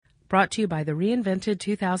brought to you by the reinvented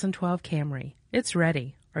 2012 Camry. It's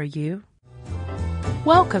ready. Are you?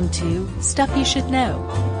 Welcome to Stuff You Should Know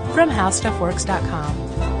from HowStuffWorks.com.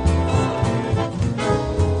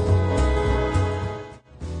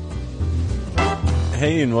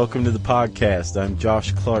 Hey, and welcome to the podcast. I'm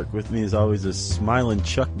Josh Clark. With me, as always, is smiling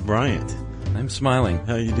Chuck Bryant. I'm smiling.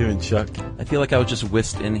 How you doing, Chuck? I feel like I was just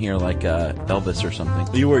whisked in here like Elvis or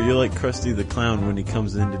something. You were. You're like Krusty the Clown when he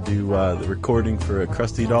comes in to do the recording for a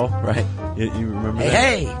Krusty doll. Right. You remember that?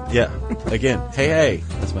 Hey! Yeah. Again, hey.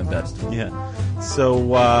 That's my best. Yeah.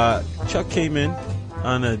 So, Chuck came in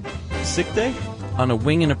on a sick day? On a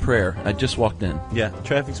wing and a prayer. I just walked in. Yeah.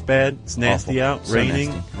 Traffic's bad. It's nasty Awful. out. So Raining.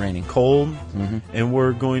 nasty. Raining. Cold. Mm-hmm. And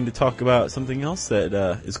we're going to talk about something else that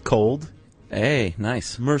is cold. Hey,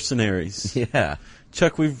 nice. Mercenaries. Yeah.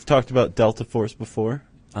 Chuck, we've talked about Delta Force before.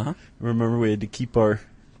 Uh-huh. Remember we had to keep our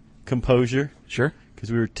composure? Sure.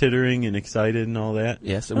 Because we were tittering and excited and all that.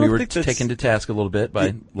 Yes, and we were taken to task a little bit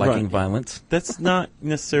by liking violence. That's not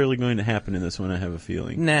necessarily going to happen in this one, I have a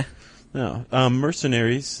feeling. Nah. No.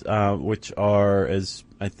 Mercenaries, which are, as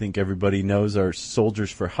I think everybody knows, are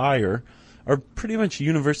soldiers for hire, are pretty much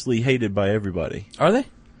universally hated by everybody. Are they?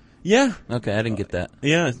 Yeah. Okay, I didn't get that.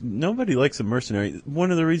 Yeah, nobody likes a mercenary.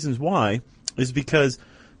 One of the reasons why is because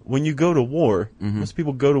when you go to war, most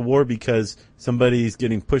people go to war because somebody's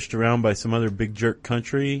getting pushed around by some other big jerk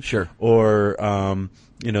country. Sure. Or,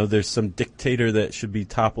 there's some dictator that should be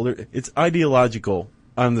toppled. It's ideological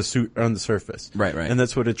on the surface. Right. And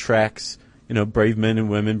that's what attracts, brave men and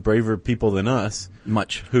women, braver people than us.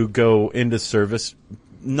 Much. Who go into service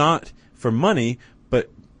not for money,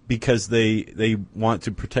 but because they want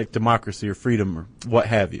to protect democracy or freedom or what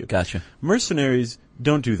have you. Gotcha. Mercenaries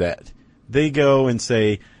don't do that. They go and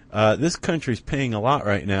say, this country's paying a lot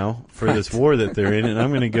right now for this war that they're in, and I'm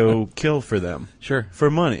going to go kill for them. Sure.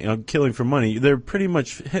 For money. I'm killing for money. They're pretty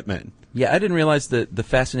much hitmen. Yeah, I didn't realize the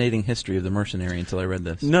fascinating history of the mercenary until I read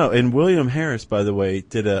this. No, and William Harris, by the way,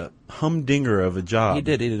 did a humdinger of a job. He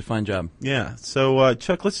did a fine job. Yeah. So,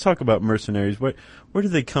 Chuck, let's talk about mercenaries. Where do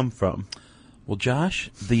they come from? Well,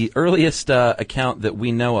 Josh, the earliest account that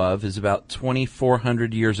we know of is about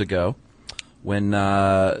 2,400 years ago when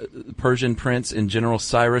Persian prince and General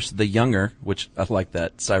Cyrus the Younger, which I like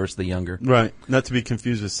that, Cyrus the Younger. Right. Not to be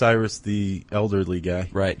confused with Cyrus the elderly guy.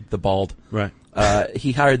 Right, the bald. Right.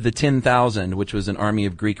 He hired the 10,000, which was an army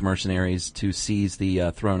of Greek mercenaries, to seize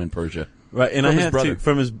the throne in Persia. Right, and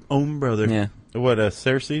from his own brother. Yeah. What,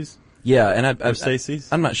 Xerxes? Yeah, and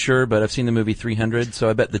I'm not sure, but I've seen the movie 300, so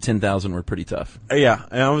I bet the 10,000 were pretty tough. Yeah,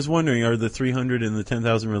 and I was wondering, are the 300 and the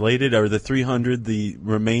 10,000 related? Are the 300 the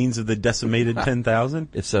remains of the decimated 10,000?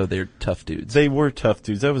 If so, they're tough dudes. They were tough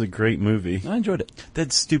dudes. That was a great movie. I enjoyed it.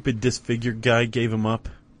 That stupid disfigured guy gave him up.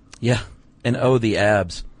 Yeah, and the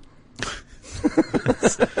abs.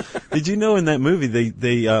 Did you know in that movie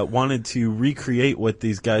they wanted to recreate what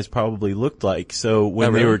these guys probably looked like? So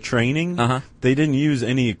when they were training, they didn't use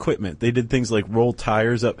any equipment. They did things like roll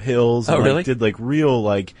tires up hills. Oh, and really? Did real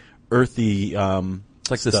earthy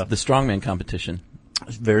It's like stuff. the strongman competition.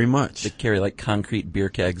 Very much. They carry concrete beer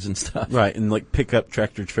kegs and stuff. Right, and pickup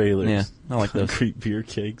tractor trailers. Yeah, I like those. Concrete beer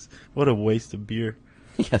kegs. What a waste of beer.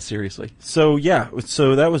 Yeah, seriously. So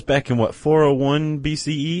so that was back in 401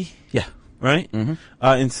 BCE? Yeah. Right? Mm-hmm.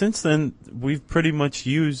 And since then, we've pretty much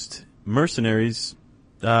used mercenaries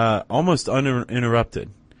almost uninterrupted.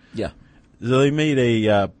 Yeah. So they made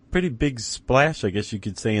a pretty big splash, I guess you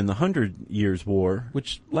could say, in the 100 Years' War.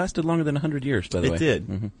 Which lasted longer than 100 years, by the way. It did.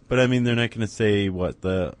 Mm-hmm. But, they're not going to say,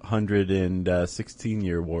 the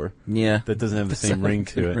 116-year war. Yeah. That doesn't have the same ring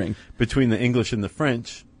to it. Between the English and the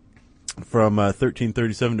French. From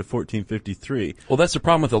 1337 to 1453. Well, that's the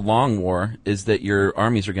problem with a long war, is that your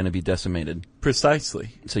armies are going to be decimated. Precisely.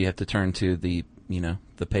 So you have to turn to the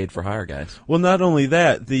paid-for-hire guys. Well, not only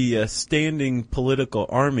that, the standing political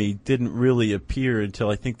army didn't really appear until,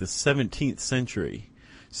 I think, the 17th century.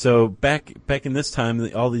 So back in this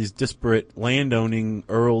time, all these disparate landowning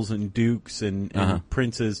earls and dukes and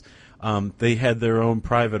princes, they had their own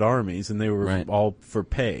private armies, and they were all for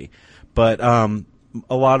pay. But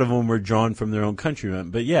a lot of them were drawn from their own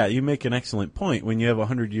countrymen. But yeah, you make an excellent point. When you have a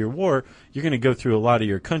 100-year war, you're going to go through a lot of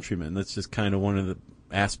your countrymen. That's just kind of one of the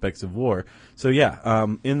aspects of war. So yeah,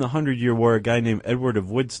 in the 100-year war, a guy named Edward of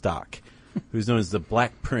Woodstock, who's known as the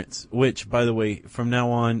Black Prince, which, by the way, from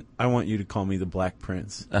now on, I want you to call me the Black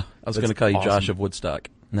Prince. I was going to call you awesome. Josh of Woodstock.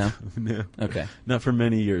 No? No. Okay. Not for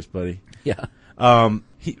many years, buddy. Yeah.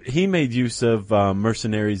 He made use of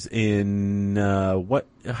mercenaries in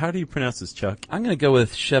how do you pronounce this, Chuck? I'm going to go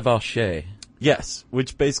with chevauché. Yes,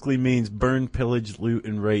 which basically means burn, pillage, loot,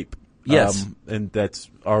 and rape Yes. And that's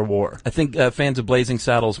our war. I think fans of Blazing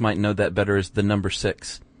Saddles might know that better as the number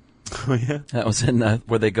 6. Oh, yeah? That was in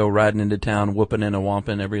where they go riding into town, whooping and a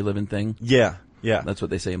womping every living thing. Yeah, yeah. That's what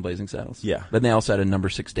they say in Blazing Saddles. Yeah. But they also had a number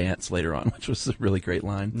 6 dance later on, which was a really great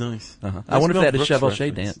line. Nice. Uh-huh. Nice I wonder if Mel they had a Brooks Chevauché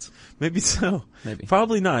reference. dance. Maybe so. Maybe.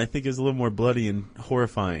 Probably not. I think it was a little more bloody and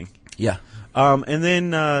horrifying. Yeah. And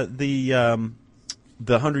then the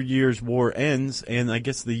 100 Years' War ends, and I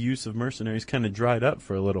guess the use of mercenaries kind of dried up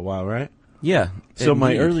for a little while, right? Yeah. So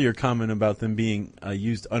my indeed. earlier comment about them being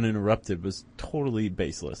used uninterrupted was totally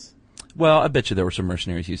baseless. Well, I bet you there were some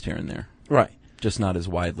mercenaries used here and there. Right. Just not as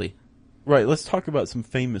widely. Right. Let's talk about some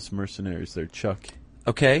famous mercenaries there, Chuck.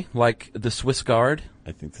 Okay, like the Swiss Guard.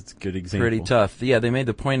 I think that's a good example. Pretty tough. Yeah, they made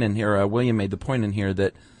the point in here, William made the point in here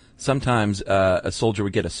that sometimes a soldier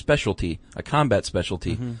would get a specialty, a combat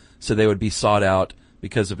specialty, so they would be sought out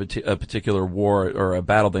because of a particular war or a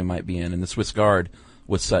battle they might be in. And the Swiss Guard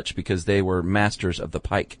was such because they were masters of the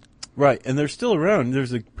pike. Right, and they're still around.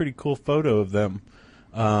 There's a pretty cool photo of them,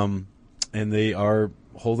 and they are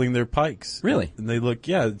holding their pikes. Really? And they look,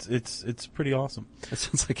 yeah, it's pretty awesome. That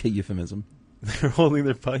sounds like a euphemism. They're holding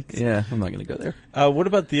their pikes. Yeah, I'm not going to go there. What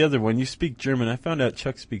about the other one? You speak German. I found out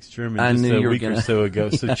Chuck speaks German I just knew a you were week or gonna- so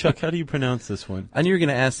ago. So, Chuck, how do you pronounce this one? I knew you were going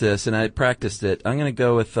to ask this, and I practiced it. I'm going to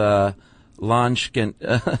go with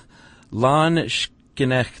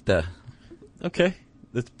Landsknechte. Okay,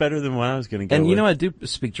 that's better than what I was going to go And with. you know, I do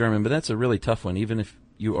speak German, but that's a really tough one, even if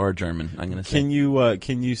you are German, I'm going to say.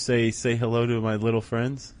 Can you say hello to my little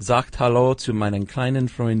friends? Sagt Hallo zu meinen kleinen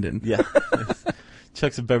Freunden. Yeah.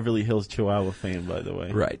 Chuck's a Beverly Hills Chihuahua fan, by the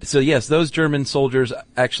way. Right. So, yes, those German soldiers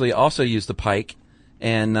actually also used the pike,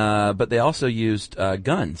 and but they also used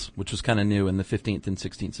guns, which was kind of new in the 15th and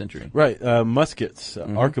 16th century. Right, muskets,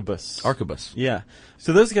 arquebus. Arquebus. Yeah.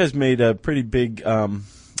 So those guys made a pretty big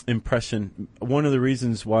impression. One of the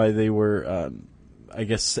reasons why they were, I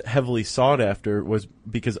guess, heavily sought after was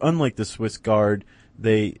because unlike the Swiss Guard,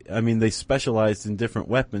 they specialized in different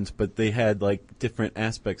weapons, but they had like different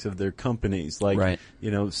aspects of their companies. Like, Right.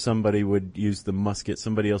 Somebody would use the musket,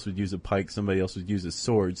 somebody else would use a pike, somebody else would use a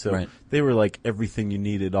sword. So Right. they were like everything you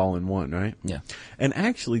needed all in one, right? Yeah. And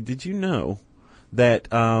actually, did you know that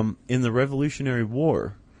in the Revolutionary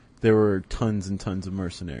War, there were tons and tons of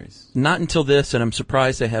mercenaries? Not until this, and I'm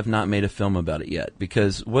surprised they have not made a film about it yet,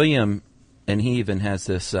 because William, and he even has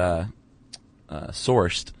this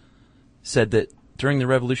sourced, said that during the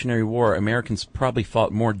Revolutionary War, Americans probably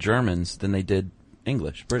fought more Germans than they did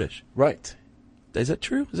British. Right. Is that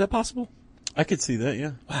true? Is that possible? I could see that,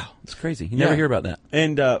 yeah. Wow, it's crazy. You never Yeah. hear about that.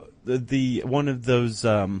 And the one of those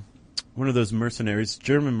mercenaries,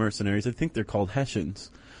 German mercenaries, I think they're called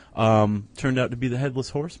Hessians, turned out to be the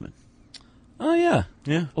Headless Horseman. Oh, yeah.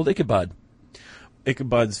 Yeah. Old Ichabod.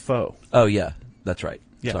 Ichabod's foe. Oh, yeah. That's right.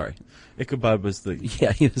 Yeah. Sorry. Ichabod was the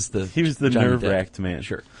Yeah, he was the Johnny nerve-wracked Depp. man.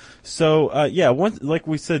 Sure. So, like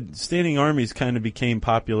we said, standing armies kind of became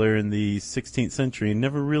popular in the 16th century and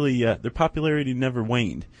never really, their popularity never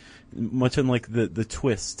waned, much unlike the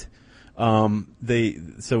twist.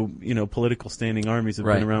 Political standing armies have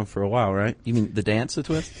Right. been around for a while, right? You mean the dance, the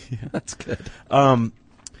twist? Yeah. That's good.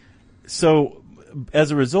 So,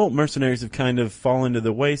 as a result, mercenaries have kind of fallen to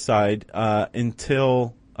the wayside,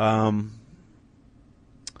 until,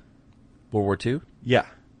 World War II? yeah,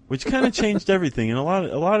 which kind of changed everything. And a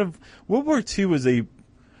lot of World War II was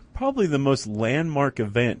probably the most landmark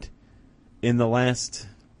event in the last,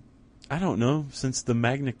 I don't know, since the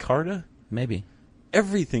Magna Carta. Maybe.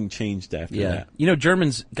 Everything changed after that. You know,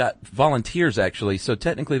 Germans got volunteers, actually, so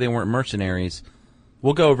technically they weren't mercenaries.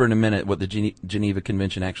 We'll go over in a minute what the Geneva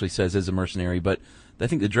Convention actually says is a mercenary, but I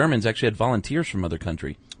think the Germans actually had volunteers from other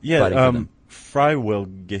country. fighting for them.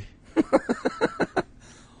 Freiwillige.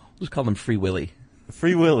 Let's call them Free Willy.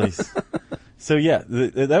 Free Willies. So yeah,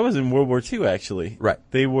 that was in World War II actually. Right.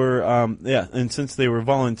 They were, and since they were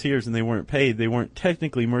volunteers and they weren't paid, they weren't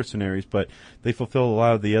technically mercenaries, but they fulfilled a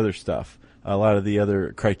lot of the other stuff, a lot of the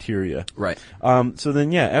other criteria. Right. So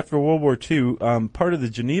then, after World War II, part of the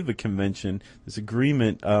Geneva Convention, this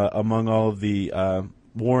agreement among all of the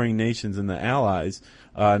warring nations and the Allies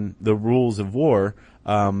on the rules of war,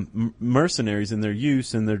 mercenaries and their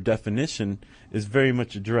use and their definition is very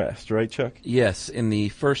much addressed, right, Chuck? Yes, in the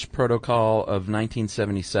first protocol of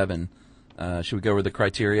 1977. Should we go over the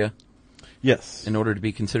criteria? Yes. In order to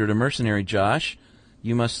be considered a mercenary, Josh,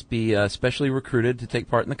 you must be specially recruited to take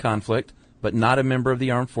part in the conflict, but not a member of the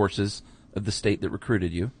armed forces of the state that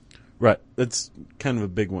recruited you. Right. That's kind of a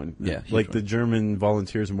big one. Yeah, huge like one. the German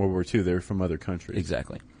volunteers in World War II, they were from other countries.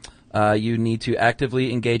 Exactly. You need to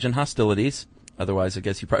actively engage in hostilities. Otherwise, I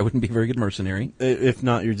guess you probably wouldn't be a very good mercenary. If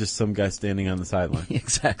not, you're just some guy standing on the sideline.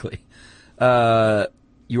 Exactly.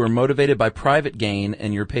 You are motivated by private gain,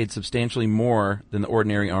 and you're paid substantially more than the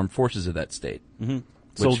ordinary armed forces of that state. Mm-hmm.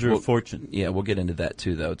 Soldier of fortune. Yeah, we'll get into that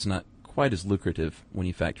too, though. It's not quite as lucrative when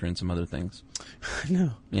you factor in some other things.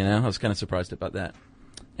 No. You know, I was kind of surprised about that.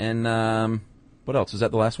 And what else? Is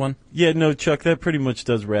that the last one? Yeah, no, Chuck, that pretty much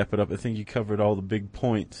does wrap it up. I think you covered all the big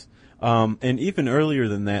points. And even earlier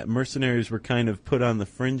than that, mercenaries were kind of put on the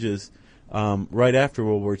fringes right after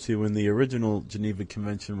World War II when the original Geneva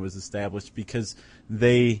Convention was established because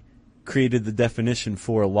they created the definition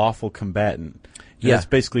for a lawful combatant. Yeah. That's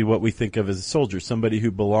basically what we think of as a soldier, somebody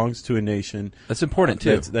who belongs to a nation. That's important,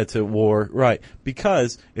 too. That's at war. Right.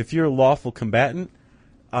 Because if you're a lawful combatant,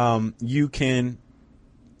 you can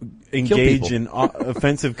engage in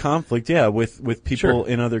offensive conflict, with people Sure.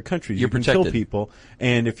 in other countries. You're you can protected. kill people,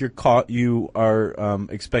 and if you're caught, you are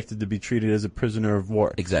expected to be treated as a prisoner of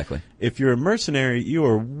war. Exactly. If you're a mercenary, you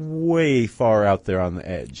are way far out there on the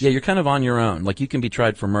edge. Yeah, you're kind of on your own. Like, you can be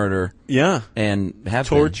tried for murder. Yeah. And have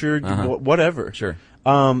tortured, whatever. Sure.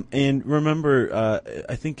 And remember,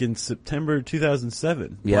 I think in September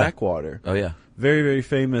 2007, Blackwater. Oh, yeah. Very, very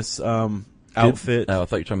famous outfit. Oh, I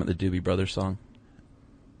thought you were talking about the Doobie Brothers song.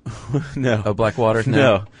 No. Oh, Blackwater?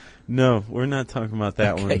 No, we're not talking about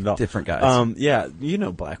that one at all. Different guys. Yeah, you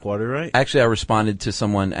know Blackwater, right? Actually, I responded to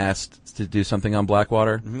someone asked to do something on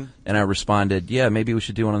Blackwater, and I responded, yeah, maybe we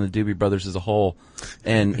should do one on the Doobie Brothers as a whole.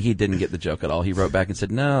 And he didn't get the joke at all. He wrote back and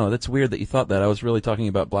said, no, that's weird that you thought that. I was really talking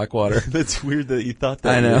about Blackwater. That's weird that you thought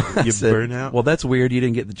that. I know. You burn out? Well, that's weird. You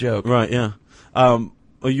didn't get the joke. Right, yeah.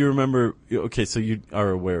 Well, you remember, okay, so you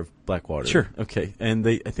are aware of Blackwater. Sure. Okay, and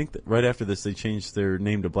I think that right after this they changed their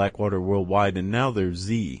name to Blackwater Worldwide, and now they're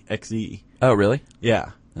XE. Oh, really?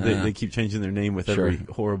 Yeah. They keep changing their name with every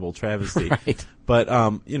horrible travesty. Right. But,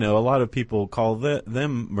 a lot of people call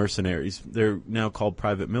them mercenaries. They're now called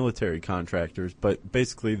private military contractors, but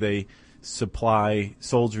basically they supply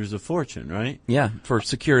soldiers of fortune, right? Yeah, for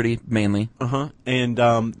security mainly. And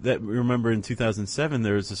remember in 2007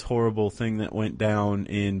 there was this horrible thing that went down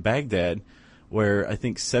in Baghdad where I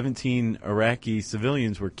think 17 Iraqi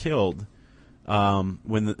civilians were killed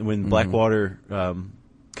when Blackwater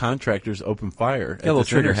contractors opened fire at this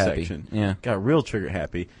trigger intersection. happy. Yeah. Got real trigger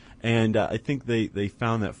happy. And I think they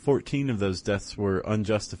found that 14 of those deaths were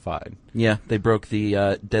unjustified. Yeah, they broke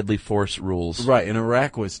the deadly force rules. Right, and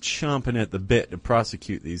Iraq was chomping at the bit to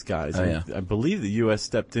prosecute these guys. Oh, and yeah. I believe the U.S.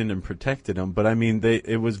 stepped in and protected them, but I mean,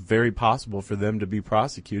 it was very possible for them to be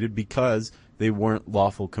prosecuted because they weren't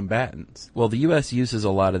lawful combatants. Well, the U.S. uses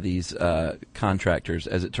a lot of these contractors,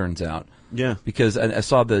 as it turns out. Yeah. Because I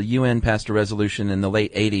saw the UN passed a resolution in the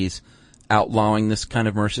late 80s outlawing this kind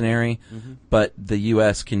of mercenary, but the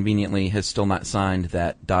U.S. conveniently has still not signed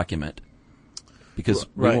that document because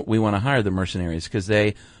we want to hire the mercenaries because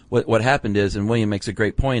what happened is, and William makes a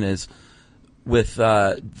great point, is with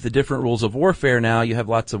the different rules of warfare now, you have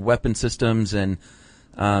lots of weapon systems and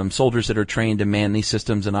soldiers that are trained to man these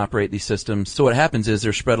systems and operate these systems. So what happens is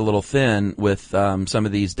they're spread a little thin with some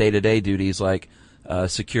of these day-to-day duties like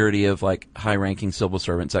security of like high-ranking civil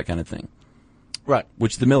servants, that kind of thing. Right.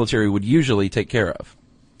 Which the military would usually take care of.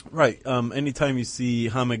 Right. Anytime you see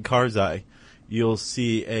Hamid Karzai, you'll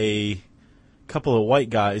see a couple of white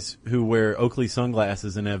guys who wear Oakley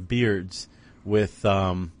sunglasses and have beards with,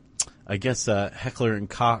 I guess, Heckler and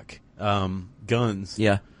Koch guns.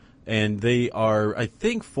 Yeah. And they are, I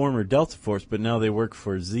think, former Delta Force, but now they work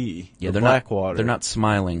for Z. Yeah, Blackwater. They're not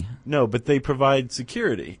smiling. No, but they provide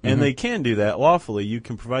security, and they can do that lawfully. You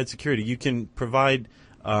can provide security. You can provide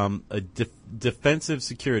a defensive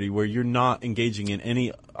security where you're not engaging in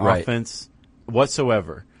any offense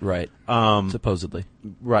whatsoever. Right. Supposedly.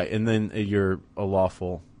 Right, and then you're a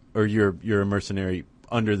lawful, or you're a mercenary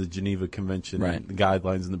under the Geneva Convention, and the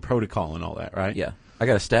guidelines and the protocol and all that, right? Yeah. I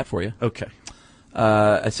got a stat for you. Okay.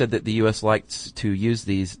 I said that the U.S. likes to use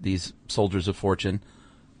these soldiers of fortune.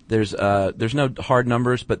 There's no hard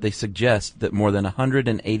numbers, but they suggest that more than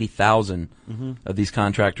 180,000 of these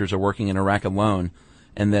contractors are working in Iraq alone,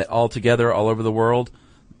 and that altogether, all over the world,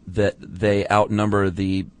 that they outnumber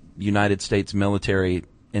the United States military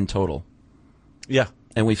in total. Yeah.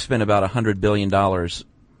 And we've spent about $100 billion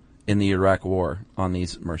in the Iraq War on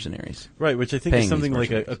these mercenaries. Right, which I think is something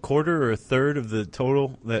like a quarter or a third of the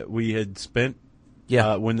total that we had spent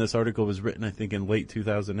when this article was written, I think, in late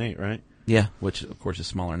 2008, right? Yeah, which, of course, is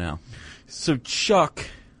smaller now. So, Chuck,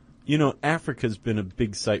 Africa's been a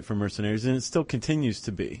big site for mercenaries, and it still continues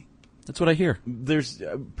to be. That's what I hear. There's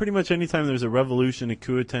pretty much any time there's a revolution, a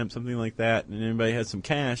coup attempt, something like that, and anybody has some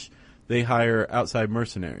cash, they hire outside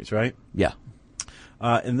mercenaries, right? Yeah.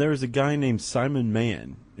 And there was a guy named Simon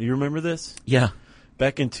Mann. You remember this? Yeah.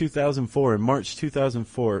 Back in 2004, in March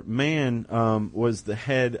 2004, Mann was the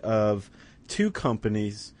head of two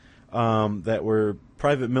companies that were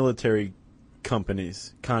private military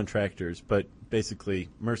companies, contractors, but basically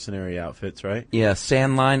mercenary outfits, right? Yeah,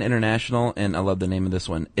 Sandline International, and I love the name of this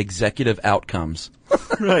one, Executive Outcomes.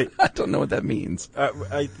 Right. I don't know what that means.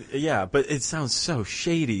 Yeah, but it sounds so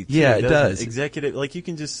shady, too, Yeah, it does. Executive, like you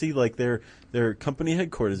can just see like their company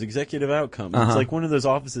headquarters, Executive Outcomes. Uh-huh. It's like one of those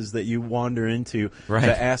offices that you wander into Right.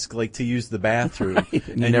 to ask like to use the bathroom. Right.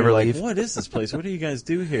 And you you're never like, leave. what is this place? What do you guys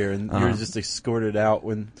do here? And you're just escorted out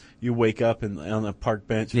when you wake up on a park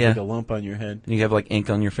bench with Yeah. like a lump on your head. You have like ink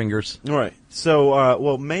on your fingers. All right.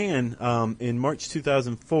 So, Mann, in March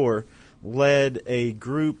 2004, led a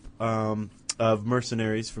group of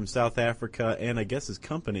mercenaries from South Africa and I guess his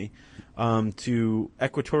company to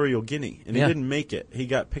Equatorial Guinea. And he didn't make it. He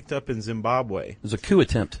got picked up in Zimbabwe. It was a coup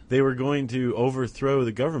attempt. They were going to overthrow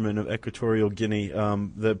the government of Equatorial Guinea,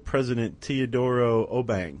 the President Teodoro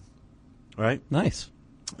Obiang. Right? Nice.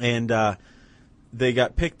 And they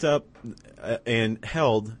got picked up and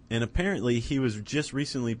held, and apparently he was just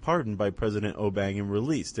recently pardoned by President Obiang and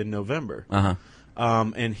released in November. Uh-huh.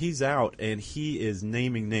 And he's out, and he is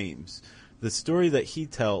naming names. The story that he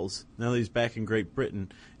tells, now that he's back in Great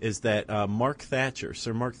Britain, is that Mark Thatcher,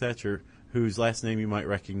 Sir Mark Thatcher, whose last name you might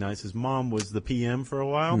recognize, his mom was the PM for a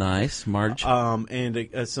while. Nice, Marge. And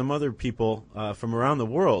some other people from around the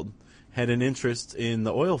world had an interest in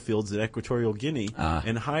the oil fields at Equatorial Guinea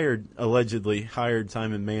and allegedly hired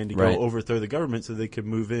Simon Mann to go overthrow the government so they could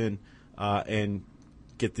move in and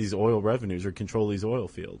get these oil revenues or control these oil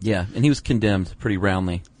fields. Yeah, and he was condemned pretty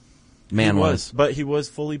roundly. Mann was. But he was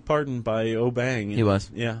fully pardoned by Obiang. He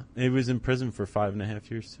was. Yeah. He was in prison for 5.5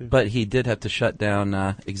 years, too. But he did have to shut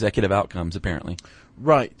down Executive Outcomes, apparently.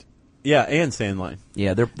 Right. Yeah, and Sandline.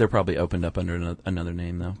 Yeah, they're probably opened up under another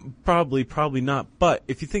name, though. Probably not. But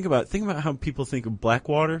if you think about how people think of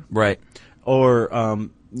Blackwater. Right. Or,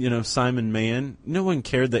 Simon Mann. No one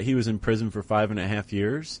cared that he was in prison for 5.5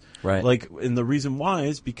 years. Right. And the reason why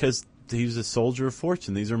is because he's a soldier of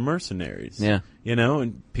fortune. These are mercenaries. Yeah.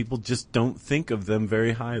 And people just don't think of them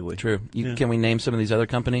very highly. True. Can we name some of these other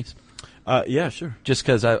companies? Yeah, sure. Just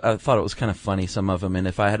because I thought it was kind of funny, some of them, and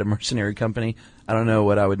if I had a mercenary company, I don't know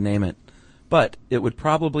what I would name it. But it would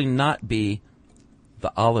probably not be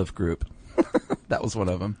the Olive Group. That was one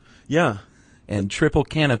of them. Yeah. And Triple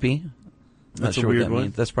Canopy. That's not sure a weird what that one.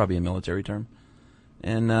 means. That's probably a military term.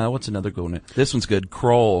 And what's another good one? This one's good.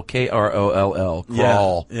 Kroll. Kroll.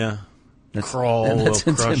 Kroll. Yeah. Kroll will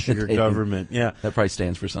crush your government. Yeah. That probably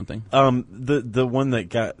stands for something. The one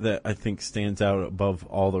that I think stands out above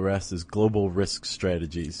all the rest is Global Risk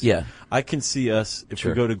Strategies. Yeah. I can see us, if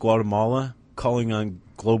we go to Guatemala, calling on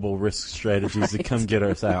Global Risk Strategies to come get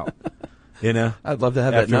us out. I'd love to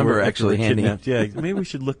have that number actually handy. Kidnapped. Yeah, maybe we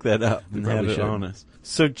should look that up and have it on us.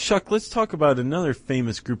 So, Chuck, let's talk about another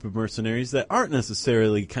famous group of mercenaries that aren't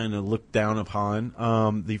necessarily kind of looked down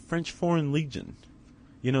upon, the French Foreign Legion.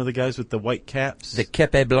 You know, the guys with the white caps? The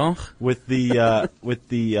Kepe Blanc? Do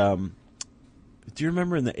you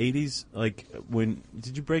remember in the 80s,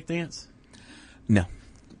 did you break dance? No.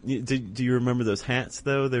 Do you remember those hats,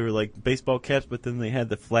 though? They were like baseball caps, but then they had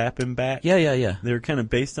the flap in back. Yeah. They were kind of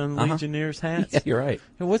based on Legionnaires' hats. Yeah, you're right.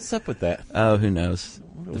 Hey, what's up with that? Oh, who knows?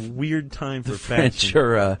 What a weird time for the fashion. French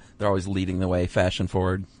are, they're always leading the way, fashion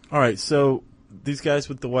forward. All right, so these guys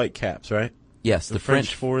with the white caps, right? Yes, the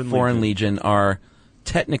French Foreign Legion are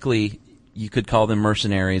technically, you could call them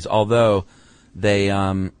mercenaries, although they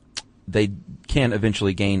can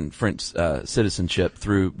eventually gain French citizenship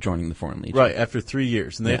through joining the Foreign Legion. Right, after 3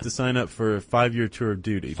 years. And they have to sign up for a 5-year tour of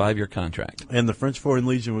duty. 5-year contract. And the French Foreign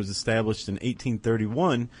Legion was established in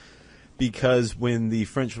 1831 because when the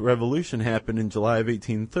French Revolution happened in July of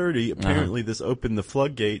 1830, apparently this opened the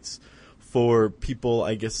floodgates for people,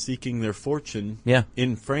 I guess, seeking their fortune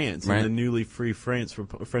in France, in the newly free French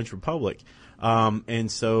Republic.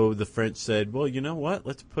 And so the French said, well, you know what?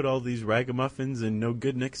 Let's put all these ragamuffins and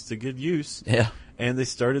no-good-nicks to good use. Yeah. And they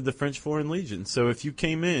started the French Foreign Legion. So if you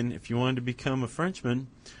came in, if you wanted to become a Frenchman,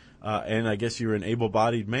 and I guess you were an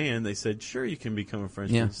able-bodied man, they said, sure, you can become a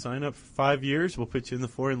Frenchman. Yeah. Sign up for 5 years. We'll put you in the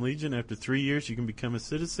Foreign Legion. After 3 years, you can become a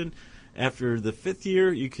citizen. After the 5th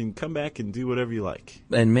year, you can come back and do whatever you like.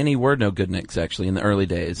 And many were no-good-nicks, actually, in the early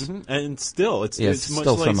days. Mm-hmm. And still, it's much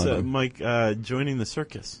still like joining the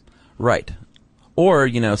circus. Right. Or,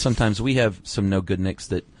 sometimes we have some no-good-nicks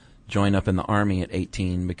that join up in the Army at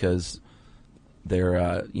 18 because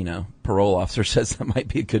their, parole officer says that might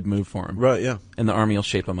be a good move for them. Right, yeah. And the Army will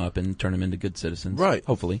shape them up and turn them into good citizens. Right.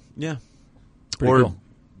 Hopefully. Yeah. Pretty or cool.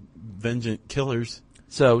 vengeant killers.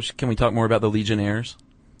 So can we talk more about the Legionnaires?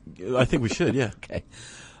 I think we should, yeah. Okay.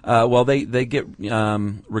 Well, they get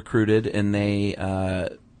recruited and they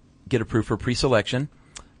get approved for pre-selection,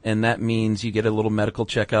 and that means you get a little medical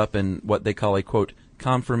checkup and what they call a, quote,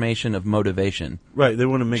 confirmation of motivation. Right. They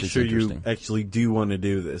want to make sure you actually do want to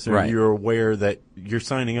do this, or you're aware that you're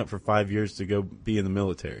signing up for 5 years to go be in the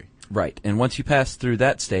military. Right. And once you pass through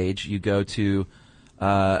that stage, you go to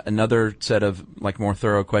another set of like more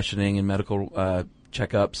thorough questioning and medical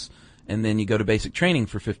checkups, and then you go to basic training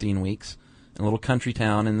for 15 weeks in a little country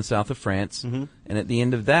town in the south of France. Mm-hmm. And at the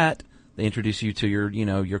end of that, they introduce you to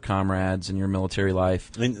your comrades and your military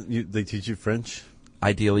life. And they teach you French?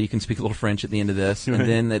 Ideally, you can speak a little French at the end of this, and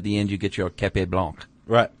then at the end you get your capé blanc.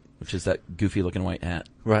 Right. Which is that goofy-looking white hat.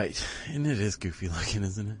 Right. And it is goofy-looking,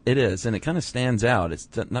 isn't it? It is, and it kind of stands out. It's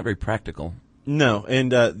not very practical. No,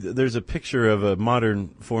 and there's a picture of a modern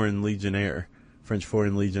foreign legionnaire, French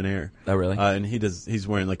foreign legionnaire. Oh, really? And he's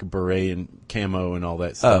wearing like a beret and camo and all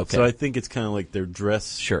that stuff. Oh, okay. So I think it's kind of like their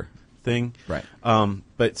dress thing.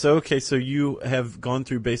 Right. So you have gone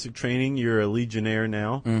through basic training. You're a legionnaire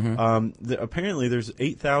now. Mm-hmm. Apparently there's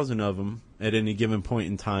 8,000 of them at any given point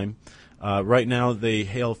in time. Right now they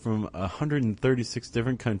hail from 136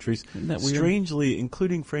 different countries, Isn't that weird? Strangely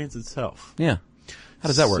including France itself. Yeah. How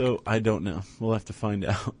does that work? So I don't know. We'll have to find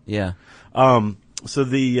out. Yeah. So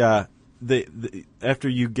the after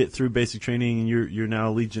you get through basic training and you're now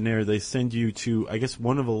a legionnaire, they send you to, I guess,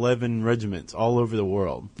 one of 11 regiments all over the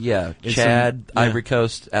world. Yeah, Chad, Ivory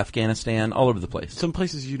Coast, Afghanistan, all over the place. Some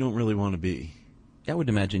places you don't really want to be. I would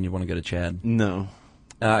imagine you'd want to go to Chad. No.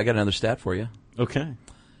 I got another stat for you. Okay.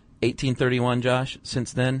 1831, Josh.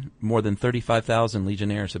 Since then, more than 35,000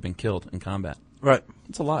 legionnaires have been killed in combat. Right.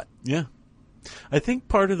 That's a lot. Yeah. I think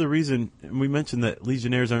part of the reason, and we mentioned that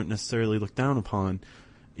legionnaires aren't necessarily looked down upon,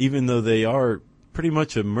 even though they are pretty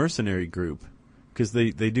much a mercenary group, because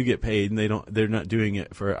they do get paid and they're not doing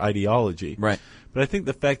it for ideology. Right. But I think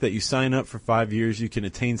the fact that you sign up for 5 years, you can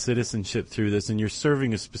attain citizenship through this, and you're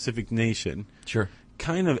serving a specific nation. Sure.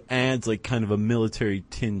 Kind of adds like kind of a military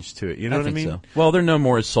tinge to it. You know what I mean? So. Well, they're known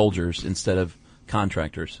more as soldiers instead of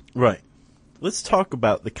contractors. Right. Let's talk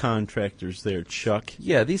about the contractors there, Chuck.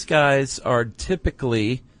 Yeah, these guys are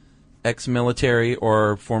typically ex-military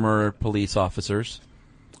or former police officers.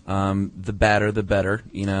 The badder, the better,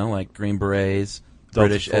 like Green Berets, Delta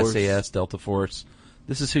British Force. SAS, Delta Force.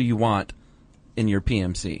 This is who you want in your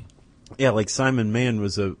PMC. Yeah, like Simon Mann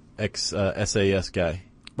was a ex-SAS guy.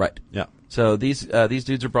 Right. Yeah. So these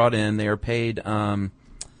dudes are brought in. They are paid, it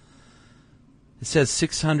says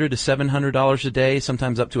 $600 to $700 a day,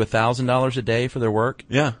 sometimes up to $1,000 a day for their work.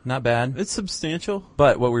 Yeah. Not bad. It's substantial.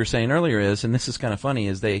 But what we were saying earlier is, and this is kind of funny,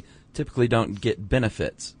 is they typically don't get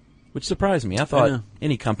benefits, which surprised me. I thought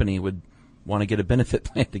any company would want to get a benefit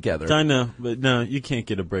plan together. I know, but no, you can't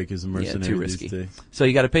get a break as a mercenary too risky. these days. So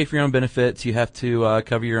you got to pay for your own benefits. You have to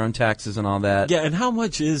cover your own taxes and all that. Yeah, and how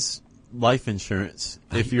much is life insurance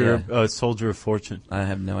if you're a soldier of fortune? I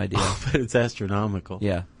have no idea. But it's astronomical.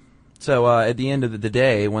 Yeah. So at the end of the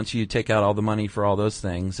day, once you take out all the money for all those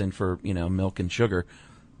things and for milk and sugar,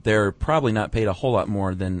 they're probably not paid a whole lot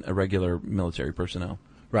more than a regular military personnel.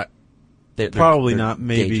 Right. They're not.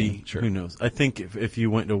 Maybe. Gauging, sure. Who knows? I think if you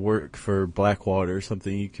went to work for Blackwater or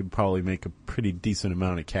something, you could probably make a pretty decent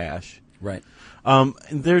amount of cash. Right. And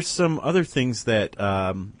there's some other things that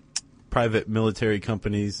private military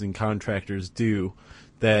companies and contractors do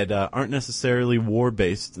that aren't necessarily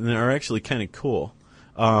war-based and are actually kind of cool.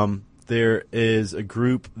 There is a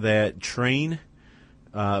group that train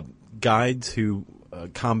guides who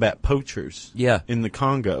combat poachers in the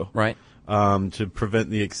Congo. Right. To prevent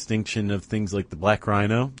the extinction of things like the black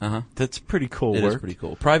rhino. Uh-huh. That's pretty cool work. It is pretty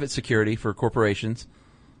cool. Private security for corporations.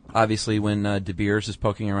 Obviously, when De Beers is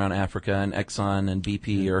poking around Africa and Exxon and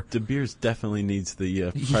BP or... De Beers definitely needs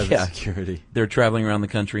the private security. They're traveling around the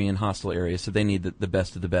country in hostile areas, so they need the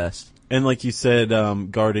best of the best. And like you said,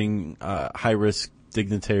 guarding high-risk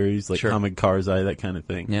dignitaries like Hamid Karzai, that kind of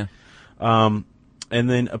thing. Yeah. And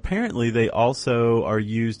then apparently they also are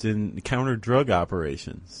used in counter-drug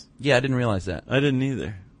operations. Yeah, I didn't realize that. I didn't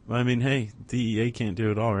either. I mean, hey, DEA can't do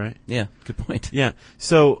it all, right? Yeah, good point. Yeah.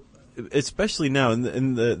 So, especially now,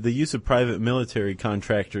 in the use of private military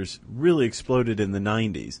contractors really exploded in the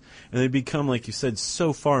 90s. And they become, like you said,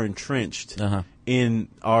 so far entrenched in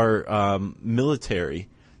our military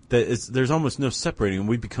that there's almost no separating them.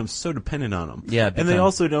 We become so dependent on them. Yeah, and they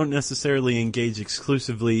also don't necessarily engage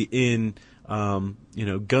exclusively in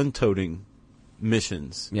gun-toting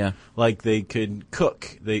missions. Yeah. Like they could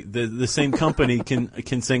cook. The same company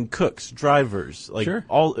can send cooks, drivers,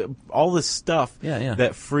 all this stuff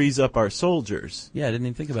that frees up our soldiers. Yeah, I didn't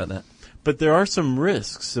even think about that. But there are some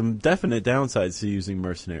risks, some definite downsides to using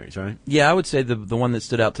mercenaries, right? Yeah, I would say the one that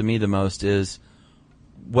stood out to me the most is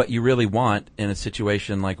what you really want in a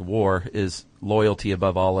situation like war is loyalty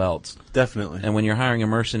above all else. Definitely. And when you're hiring a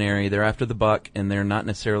mercenary, they're after the buck, and they're not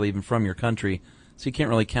necessarily even from your country, so you can't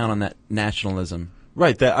really count on that nationalism.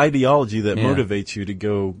 Right, that ideology that motivates you to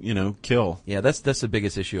go, kill. Yeah, that's the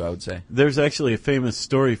biggest issue, I would say. There's actually a famous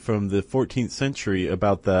story from the 14th century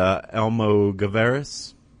about the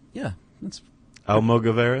Almogaveras. Yeah, that's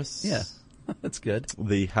Almogaveras? Yeah, that's good.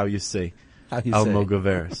 How you say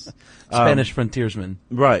Almogaveras. Spanish frontiersmen.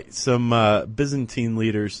 Right. Some Byzantine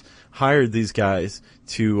leaders hired these guys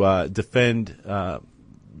to defend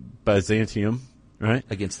Byzantium, right?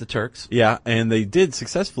 Against the Turks. Yeah, and they did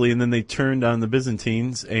successfully, and then they turned on the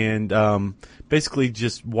Byzantines and basically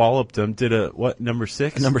just walloped them. Did number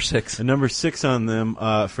 6? Number 6. A number 6 on them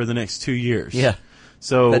for the next 2 years. Yeah.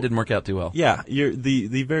 So that didn't work out too well. Yeah,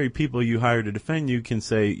 the very people you hire to defend you can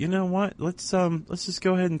say, you know what, let's just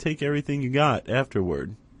go ahead and take everything you got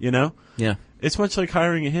afterward. Yeah. It's much like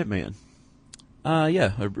hiring a hitman.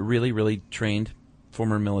 Yeah, a really, really trained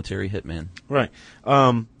former military hitman. Right.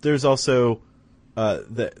 There's also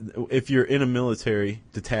if you're in a military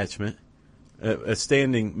detachment, a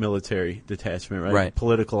standing military detachment, right? Right.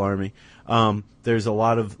 Political army. There's a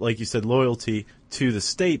lot of, like you said, loyalty to the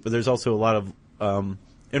state, but there's also a lot of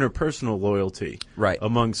interpersonal loyalty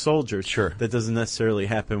among soldiers. Sure. That doesn't necessarily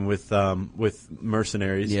happen with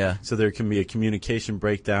mercenaries. Yeah. So there can be a communication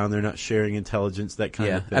breakdown. They're not sharing intelligence, that kind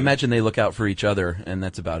of thing. I imagine they look out for each other, and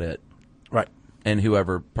that's about it. Right. And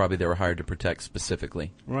whoever probably they were hired to protect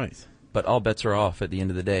specifically. Right. But all bets are off at the end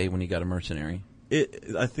of the day when you got a mercenary.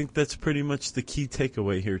 I think that's pretty much the key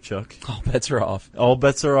takeaway here, Chuck. All bets are off. All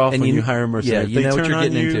bets are off when you hire a mercenary. Yeah, you know what you're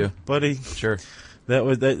getting into, buddy. Sure.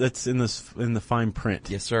 That's in the fine print.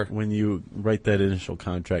 Yes, sir. When you write that initial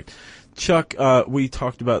contract. Chuck, we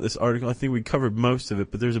talked about this article. I think we covered most of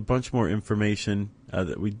it, but there's a bunch more information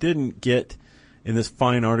that we didn't get in this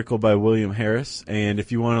fine article by William Harris. And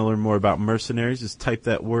if you want to learn more about mercenaries, just type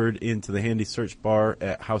that word into the handy search bar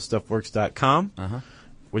at howstuffworks.com,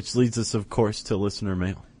 which leads us, of course, to listener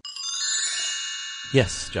mail.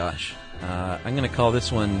 Yes, Josh. I'm going to call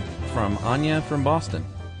this one from Anya from Boston.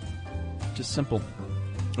 Just simple.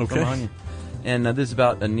 Okay. From Anya. And this is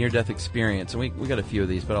about a near-death experience. And we got a few of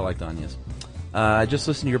these, but I liked Anya's. I just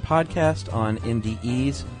listened to your podcast on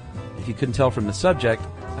NDEs. If you couldn't tell from the subject,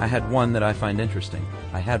 I had one that I find interesting.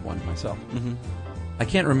 I had one myself. Mm-hmm. I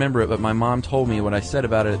can't remember it, but my mom told me what I said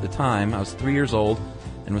about it at the time. I was 3 years old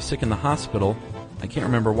and was sick in the hospital. I can't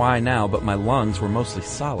remember why now, but my lungs were mostly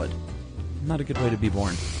solid. Not a good way to be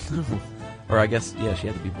born. Or I guess, yeah, she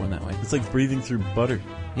had to be born that way. It's like breathing through butter.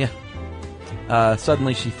 Yeah.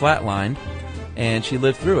 Suddenly she flatlined, and she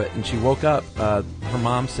lived through it. And she woke up. Her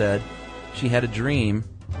mom said she had a dream,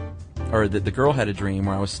 or that the girl had a dream,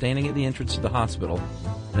 where I was standing at the entrance to the hospital,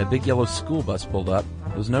 and a big yellow school bus pulled up.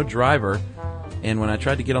 There was no driver, and when I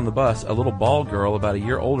tried to get on the bus, a little bald girl about a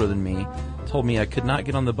year older than me told me I could not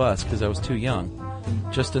get on the bus because I was too young.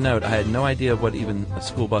 Just a note, I had no idea what even a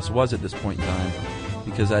school bus was at this point in time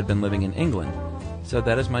because I'd been living in England. So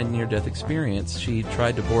that is my near-death experience. She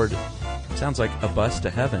tried to board, sounds like a bus to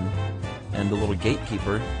heaven, and the little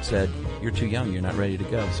gatekeeper said, "You're too young, you're not ready to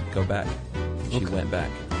go, so go back." She went back.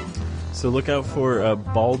 So look out for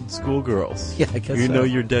bald schoolgirls. Yeah, I guess You so. know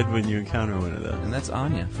you're dead when you encounter one of those. And that's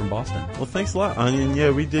Anya from Boston. Well, thanks a lot, Anya. And yeah,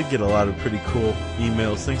 we did get a lot of pretty cool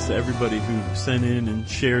emails. Thanks to everybody who sent in and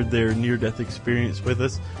shared their near-death experience with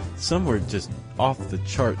us. Some were just off the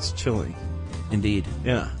charts chilling. Indeed.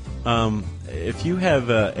 Yeah. If you have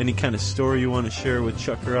any kind of story you want to share with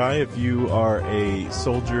Chuck or I, if you are a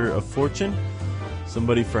soldier of fortune,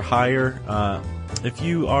 somebody for hire, if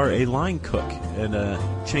you are a line cook at a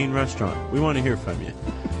chain restaurant, we want to hear from you.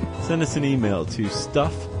 Send us an email to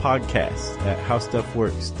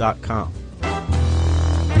stuffpodcast@howstuffworks.com.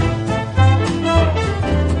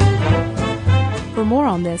 For more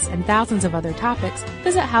on this and thousands of other topics,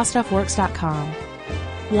 visit howstuffworks.com.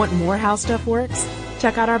 Want more How Stuff Works?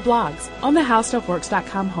 Check out our blogs on the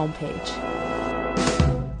howstuffworks.com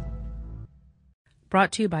homepage.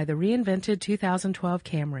 Brought to you by the reinvented 2012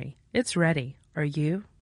 Camry. It's ready. Are you?